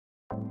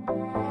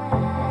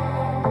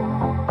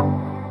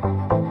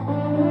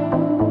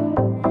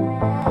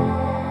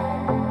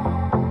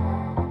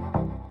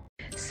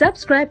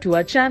Subscribe to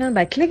our channel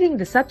by clicking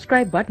the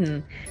subscribe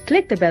button.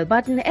 Click the bell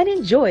button and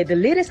enjoy the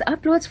latest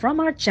uploads from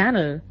our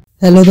channel.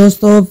 Hello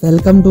दोस्तों,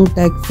 welcome to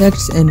take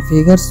facts and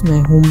figures.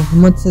 मैं हूं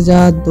मोहम्मद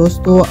सजाद।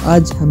 दोस्तों,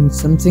 आज हम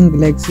Samsung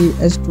Galaxy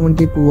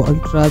S22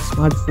 ultra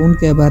smartphone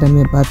के बारे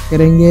में बात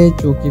करेंगे,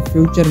 जो कि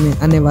फ्यूचर में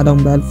आने वाला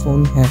मोबाइल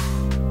फ़ोन है।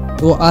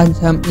 तो आज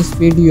हम इस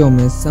वीडियो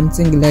में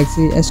सैमसंग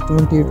गैलेक्सी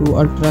S22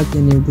 अल्ट्रा के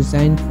न्यू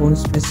डिज़ाइन, फ़ोन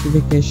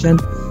स्पेसिफिकेशन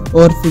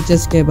और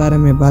फीचर्स के बारे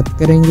में बात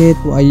करेंगे।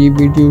 तो आइए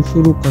वीडियो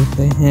शुरू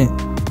करते हैं।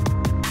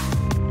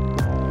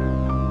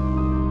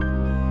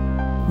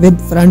 With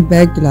front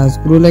back glass,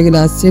 Gorilla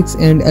Glass 6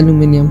 and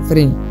aluminum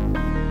frame.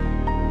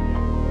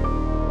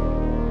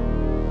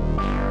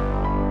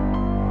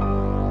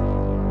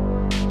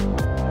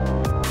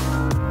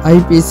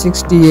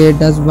 IP68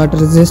 does water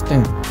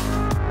resistant.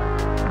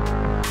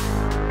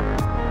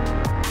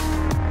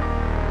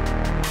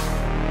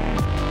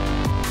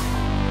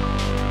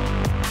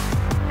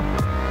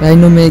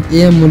 Dynamic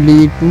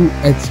AMOLED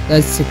 2X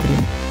touch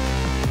screen.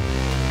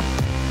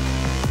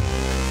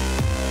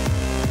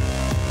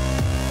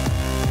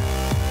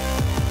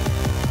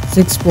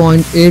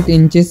 .8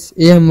 inches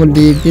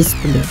AMOLED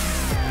display.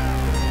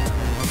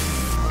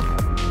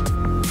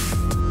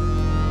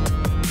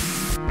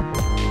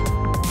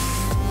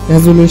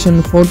 Resolution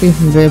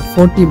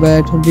 1440 by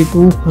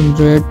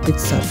 3200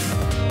 pixels.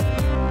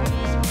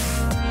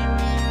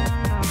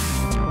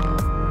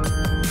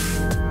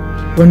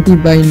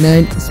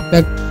 (20:9)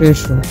 aspect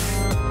ratio.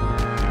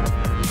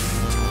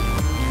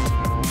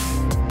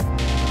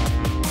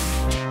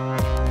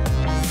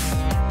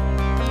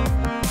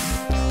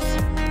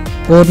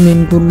 Born in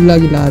Gorilla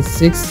Glass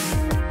 6.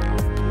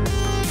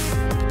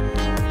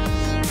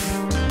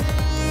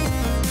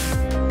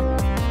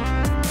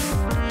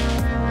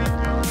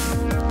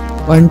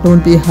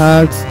 (120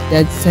 Hz)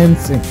 touch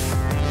sensing.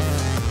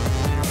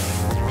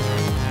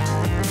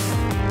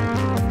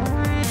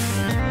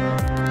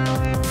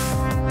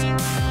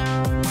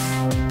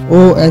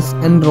 OS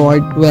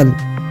Android 12.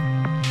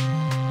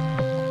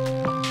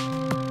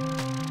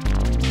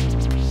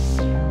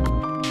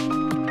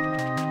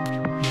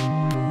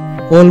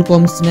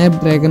 Qualcomm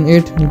Snapdragon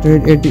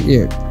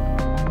 888.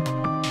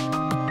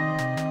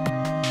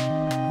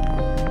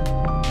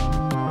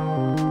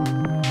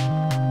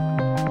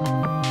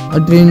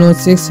 Adreno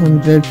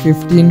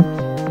 615.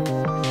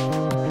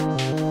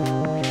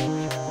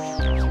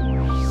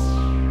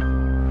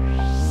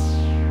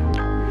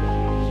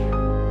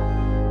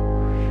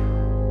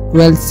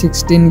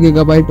 (16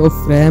 GB of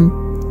RAM).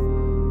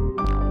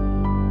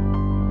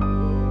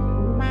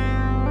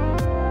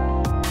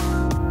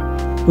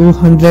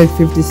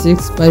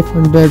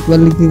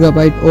 (256/512 GB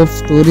of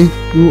storage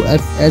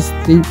UFS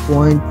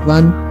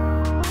 3.1).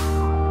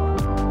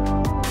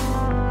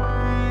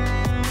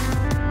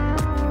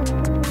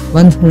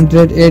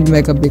 (108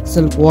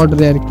 megapixel quad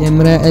rear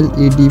camera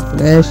LED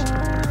flash).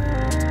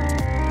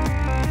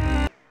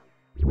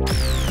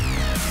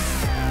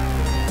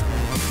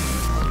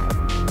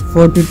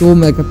 (42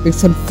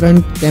 megapixel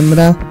front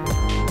camera).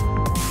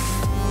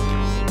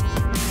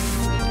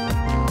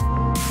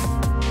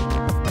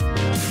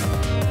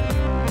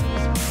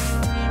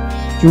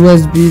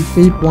 USB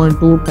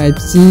 3.2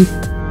 Type-C.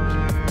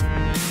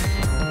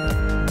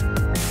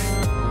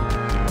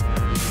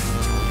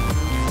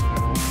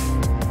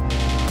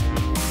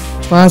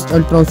 Fast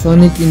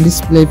ultrasonic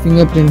in-display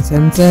fingerprint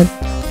sensor.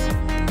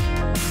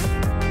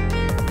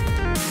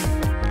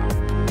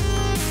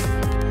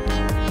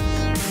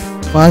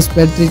 Fast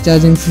battery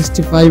charging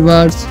 65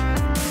 watts.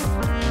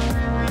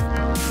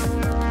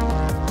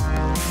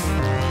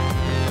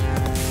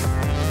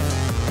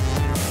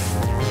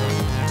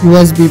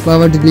 USB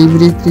power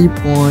delivery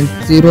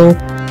 3.0.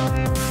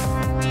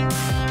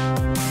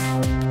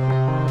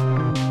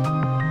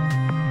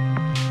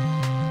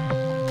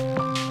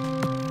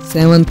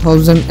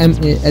 (7000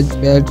 mAh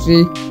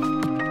battery).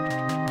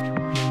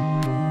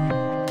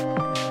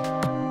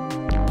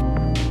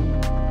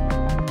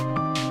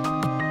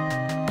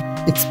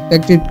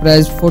 Expected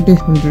price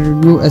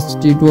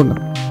 $400.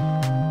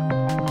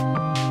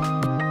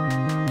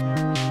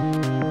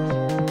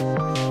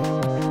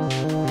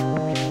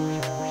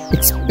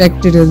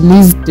 Expected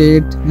release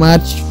date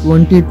March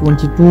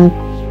 2022।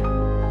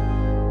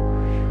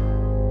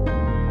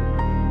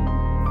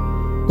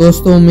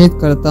 दोस्तों, उम्मीद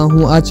करता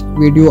हूँ आज की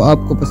video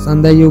आपको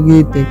पसंद आई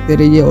होगी। देखते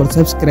रहिए और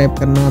सब्सक्राइब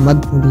करना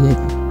मत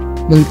भूलिएगा।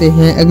 मिलते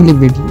हैं अगली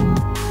वीडियो में,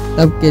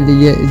 तब के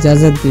लिए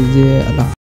इजाज़त दीजिए। अल्लाह।